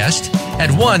her guest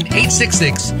at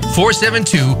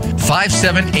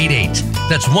 1-866-472-5788.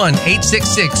 That's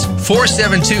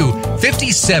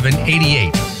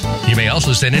 1-866-472-5788. You may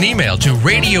also send an email to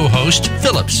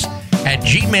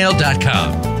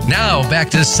radiohostphillips@gmail.com. Now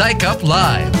back to Psych Up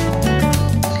Live.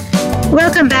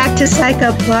 Welcome back to Psych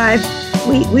Up Live.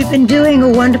 We've been doing a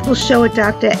wonderful show with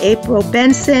Dr. April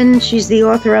Benson. She's the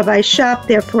author of I Shop,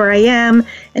 Therefore I Am,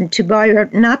 and To Buy or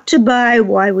Not to Buy,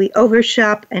 Why We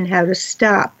Overshop, and How to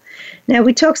Stop. Now,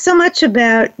 we talk so much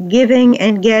about giving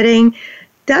and getting.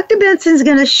 Dr. Benson's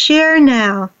going to share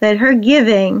now that her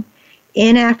giving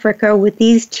in Africa with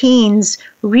these teens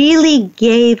really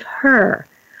gave her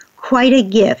quite a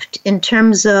gift in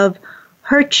terms of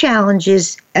her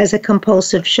challenges as a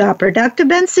compulsive shopper. Dr.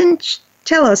 Benson,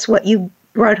 tell us what you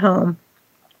brought home.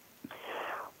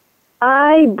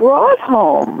 I brought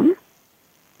home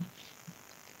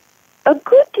a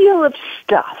good deal of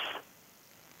stuff.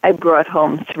 I brought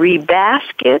home 3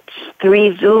 baskets,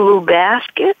 3 Zulu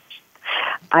baskets.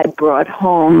 I brought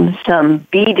home some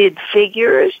beaded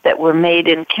figures that were made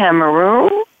in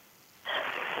Cameroon.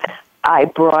 I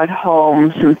brought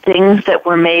home some things that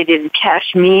were made in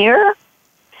Kashmir.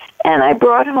 And I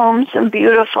brought home some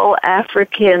beautiful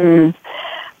African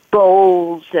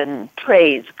bowls and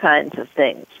trays kinds of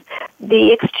things.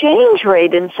 The exchange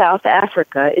rate in South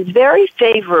Africa is very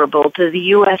favorable to the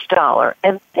U.S. dollar,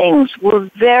 and things were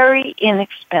very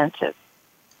inexpensive.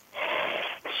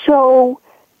 So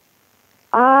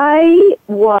I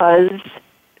was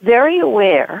very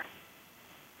aware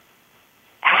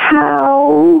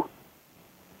how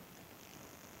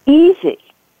easy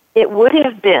it would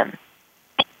have been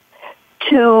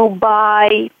to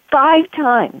buy 5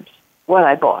 times what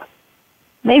I bought.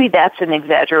 Maybe that's an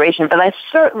exaggeration, but I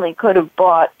certainly could have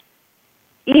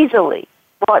easily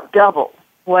bought double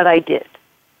what I did.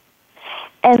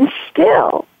 And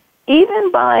still, even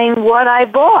buying what I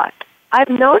bought, I've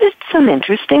noticed some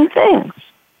interesting things.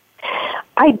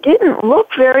 I didn't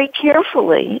look very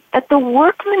carefully at the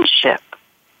workmanship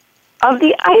of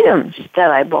the items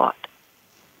that I bought.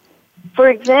 For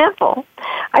example,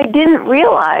 I didn't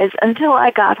realize until I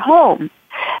got home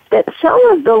that some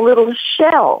of the little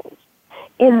shells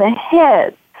in the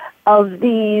head of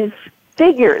these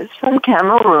figures from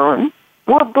Cameroon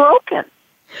were broken.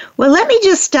 Well, let me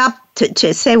just stop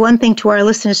to say one thing to our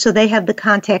listeners so they have the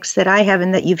context that I have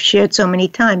and that you've shared so many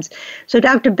times. So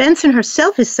Dr. Benson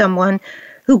herself is someone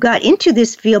who got into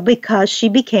this field because she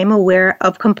became aware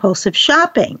of compulsive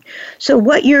shopping. So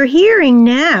what you're hearing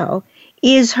now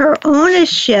is her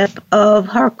ownership of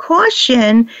her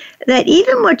caution that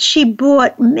even what she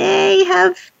bought may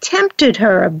have tempted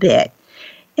her a bit.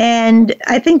 And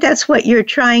I think that's what you're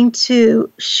trying to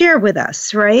share with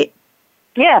us, right?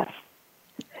 Yes.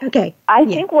 Okay. I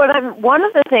think one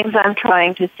of the things I'm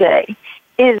trying to say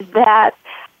is that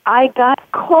I got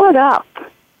caught up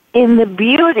in the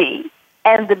beauty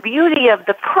and the beauty of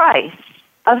the price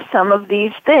of some of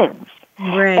these things.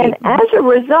 Right. And as a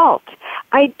result,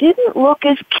 I didn't look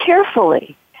as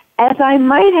carefully as I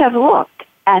might have looked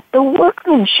at the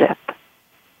workmanship.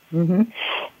 Mm-hmm.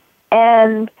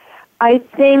 And I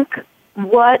think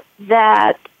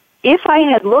if I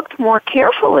had looked more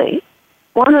carefully,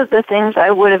 one of the things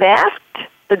I would have asked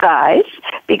the guys,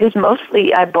 because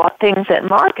mostly I bought things at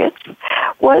markets,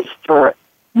 was for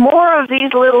more of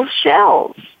these little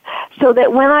shells so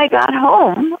that when I got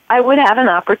home, I would have an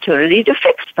opportunity to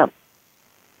fix them.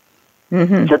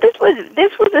 Mm-hmm. So this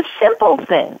was a simple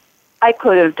thing I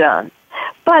could have done,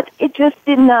 but it just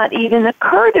did not even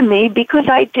occur to me because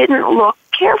I didn't look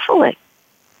carefully.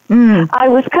 I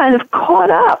was kind of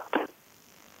caught up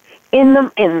in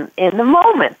the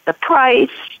moment, the price,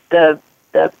 the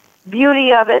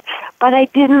beauty of it, but I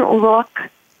didn't look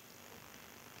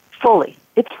fully.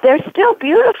 They're still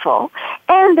beautiful,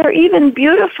 and they're even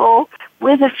beautiful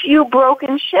with a few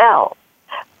broken shells.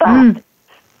 But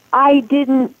I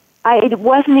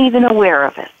wasn't even aware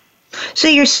of it. So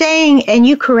you're saying, and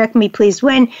you correct me please,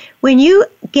 when you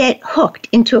get hooked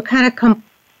into a kind of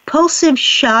compulsive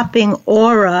shopping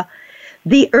aura,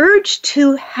 the urge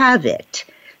to have it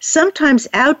sometimes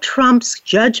out-trumps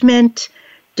judgment,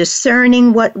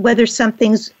 discerning whether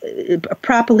something's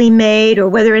properly made or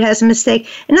whether it has a mistake.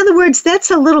 In other words,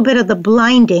 that's a little bit of the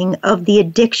blinding of the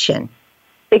addiction.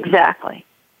 Exactly.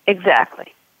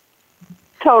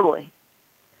 Totally.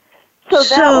 So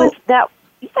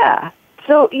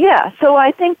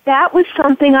I think that was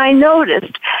something I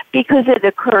noticed because it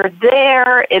occurred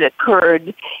there. It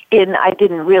occurred I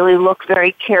didn't really look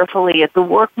very carefully at the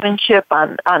workmanship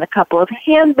on a couple of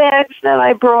handbags that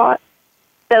I bought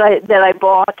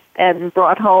and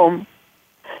brought home.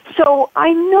 So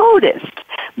I noticed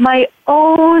my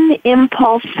own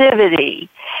impulsivity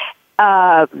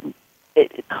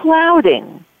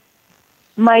clouding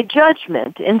my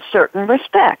judgment in certain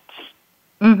respects.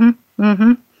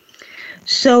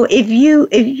 So if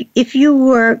you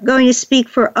were going to speak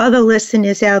for other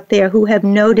listeners out there who have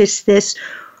noticed this,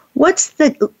 what's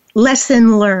the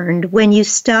lesson learned when you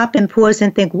stop and pause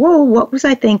and think, whoa, what was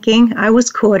I thinking? I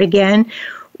was caught again.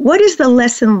 What is the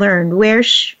lesson learned?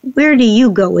 Where do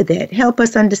you go with it? Help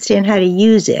us understand how to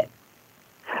use it.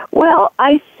 Well,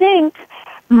 I think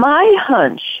my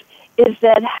hunch is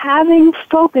that having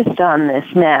focused on this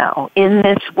now in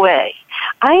this way,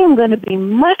 I am going to be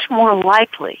much more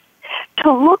likely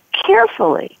to look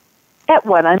carefully at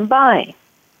what I'm buying,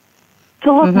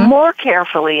 to look more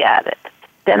carefully at it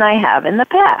than I have in the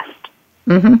past.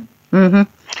 So and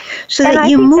that I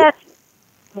you think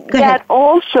move. that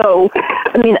also,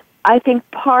 I think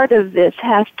part of this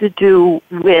has to do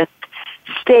with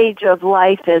stage of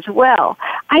life as well.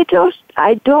 I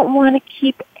don't want to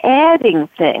keep adding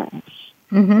things.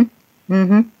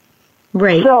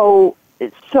 Right.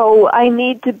 So I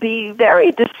need to be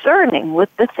very discerning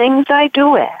with the things I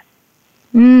do add.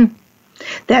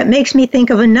 That makes me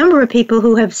think of a number of people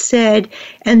who have said,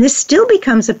 and this still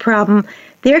becomes a problem,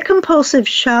 they're compulsive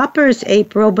shoppers,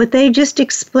 April, but they just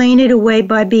explain it away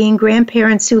by being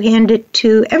grandparents who hand it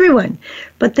to everyone.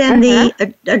 But then the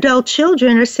adult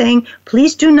children are saying,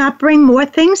 please do not bring more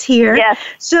things here. Yes.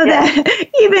 That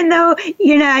even though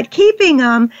you're not keeping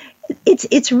them,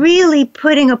 it's really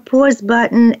putting a pause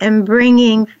button and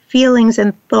bringing feelings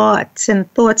and thoughts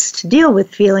to deal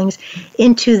with feelings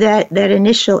into that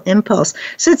initial impulse.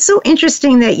 So it's so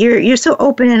interesting that you're so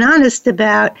open and honest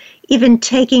about even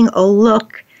taking a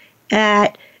look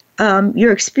at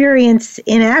your experience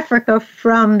in Africa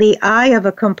from the eye of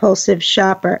a compulsive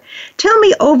shopper. Tell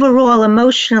me overall,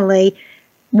 emotionally,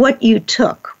 what you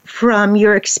took from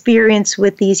your experience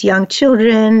with these young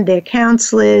children, their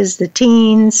counselors, the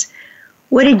teens.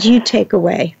 What did you take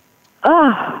away?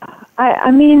 I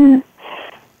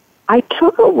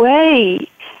took away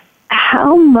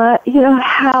how much,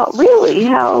 how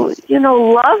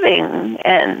loving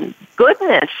and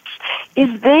goodness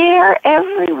is there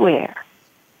everywhere.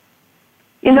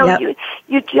 You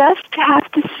just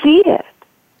have to see it.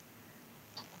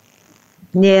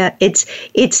 Yeah, it's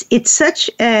such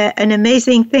an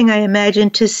amazing thing, I imagine,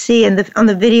 to see, and on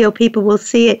the video people will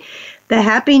see it, the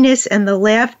happiness and the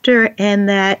laughter, and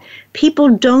that people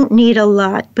don't need a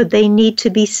lot, but they need to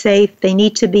be safe, they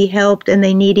need to be helped, and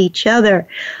they need each other.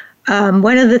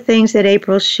 One of the things that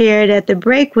April shared at the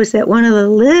break was that one of the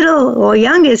little or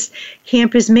youngest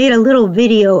campers made a little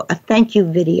video, a thank you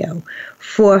video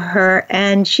for her,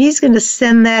 and she's going to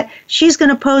send that. She's going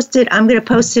to post it. I'm going to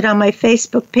post it on my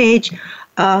Facebook page.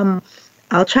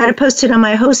 I'll try to post it on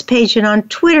my host page and on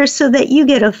Twitter so that you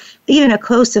get even a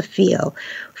closer feel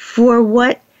for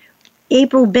what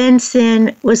April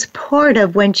Benson was part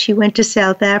of when she went to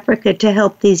South Africa to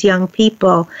help these young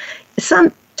people.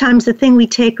 Sometimes the thing we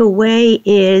take away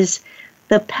is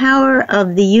the power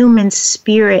of the human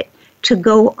spirit to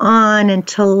go on and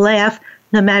to laugh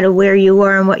no matter where you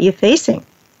are and what you're facing.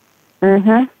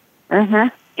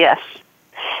 Yes.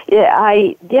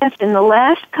 Yes, in the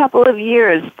last couple of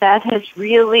years, that has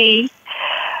really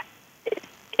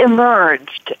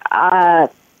emerged.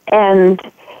 And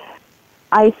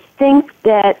I think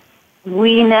that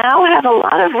we now have a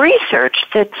lot of research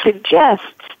that suggests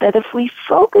that if we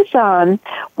focus on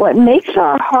what makes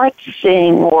our hearts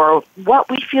sing or what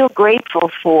we feel grateful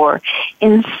for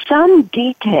in some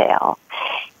detail,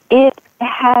 it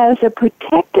has a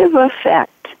protective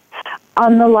effect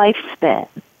on the lifespan.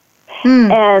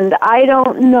 And I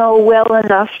don't know well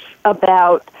enough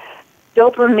about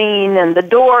dopamine and the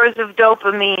doors of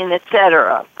dopamine,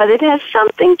 etc., but it has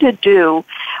something to do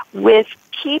with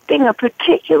keeping a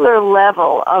particular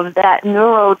level of that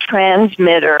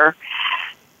neurotransmitter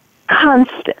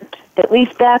constant. At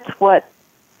least that's what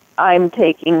I'm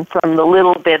taking from the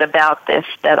little bit about this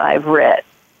that I've read.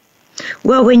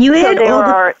 Well, when you add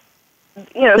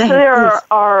there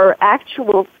are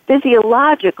actual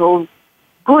physiological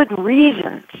good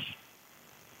reasons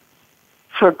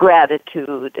for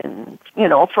gratitude and,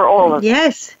 for all of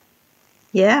Yes.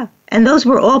 Yeah. And those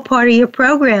were all part of your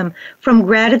program, from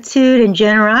gratitude and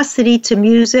generosity to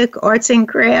music, arts and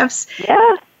crafts.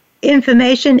 Yeah.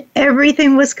 Information,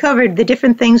 everything was covered, the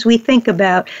different things we think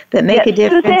about that make a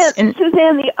difference.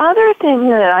 Suzanne, the other thing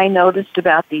that I noticed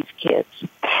about these kids,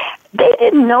 they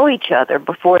didn't know each other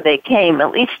before they came.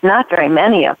 At least not very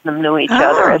many of them knew each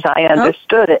other, as I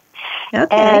understood it.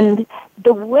 Okay. And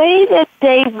the way that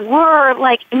they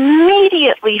were,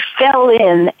 immediately fell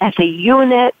in as a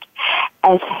unit,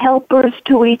 as helpers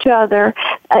to each other.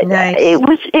 Nice.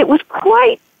 It was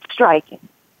quite striking.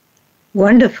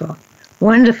 Wonderful.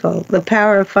 Wonderful. The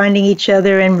power of finding each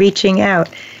other and reaching out.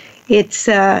 It's,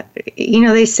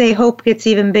 they say hope gets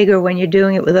even bigger when you're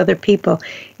doing it with other people.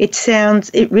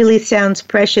 It really sounds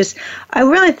precious. I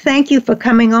really thank you for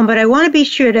coming on, but I want to be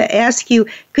sure to ask you,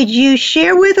 could you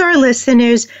share with our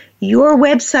listeners your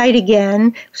website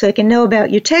again so I can know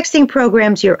about your texting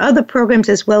programs, your other programs,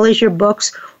 as well as your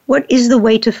books? What is the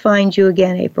way to find you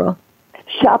again, April?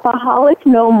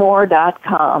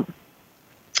 Shopaholicnomore.com.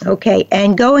 Okay,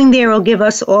 and going there will give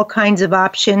us all kinds of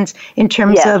options in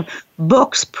terms of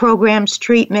books, programs,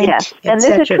 treatment, Yes, and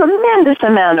there's a tremendous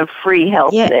amount of free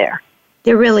help there.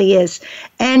 There really is.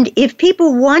 And if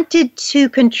people wanted to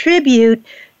contribute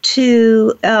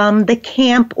to the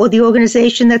camp or the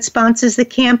organization that sponsors the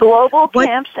camp. Global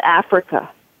Camps Africa.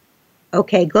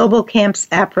 Okay, Global Camps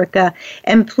Africa.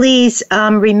 And please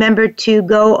remember to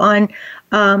go on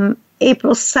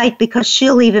April's site, because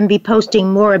she'll even be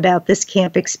posting more about this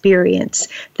camp experience.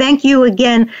 Thank you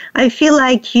again. I feel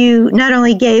like you not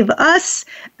only gave us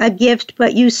a gift,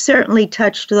 but you certainly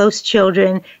touched those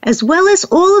children, as well as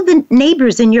all of the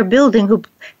neighbors in your building who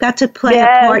got to play a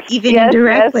part, even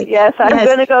indirectly. Yes. I'm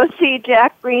going to go see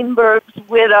Jack Greenberg's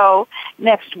widow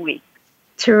next week.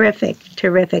 Terrific.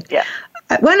 Yeah.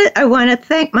 I want to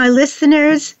thank my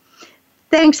listeners.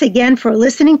 Thanks again for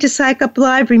listening to Psych Up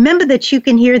Live. Remember that you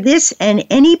can hear this and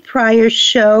any prior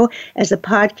show as a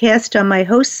podcast on my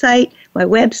host site, my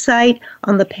website,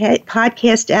 on the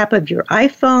podcast app of your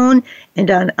iPhone,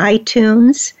 and on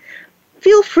iTunes.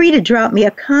 Feel free to drop me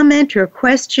a comment or a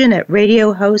question at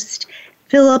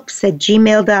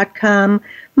radiohostphillips@gmail.com.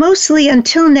 Mostly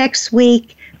until next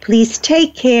week, please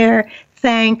take care,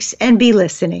 thanks, and be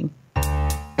listening.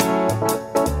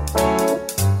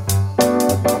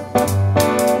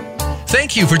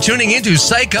 Thank you for tuning in to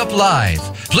Psych Up Live.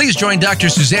 Please join Dr.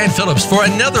 Suzanne Phillips for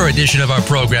another edition of our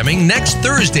programming next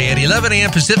Thursday at 11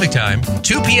 a.m. Pacific Time,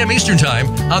 2 p.m. Eastern Time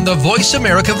on the Voice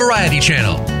America Variety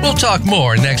Channel. We'll talk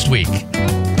more next week.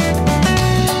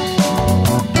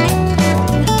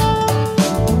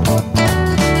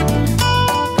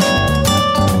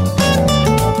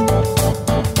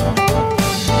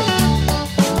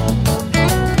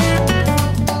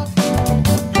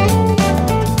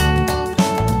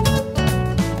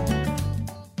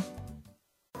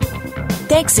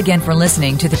 Thanks again for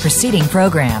listening to the preceding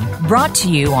program, brought to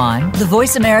you on the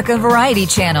Voice America Variety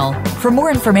Channel. For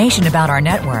more information about our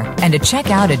network and to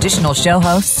check out additional show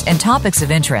hosts and topics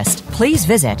of interest, please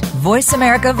visit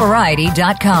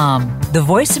voiceamericavariety.com. The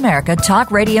Voice America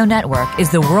Talk Radio Network is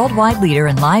the worldwide leader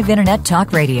in live Internet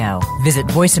talk radio. Visit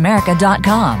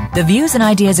voiceamerica.com. The views and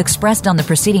ideas expressed on the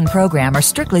preceding program are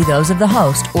strictly those of the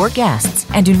host or guests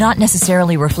and do not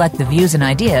necessarily reflect the views and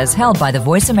ideas held by the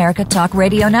Voice America Talk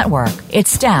Radio Network, its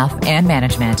staff, and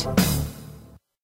management.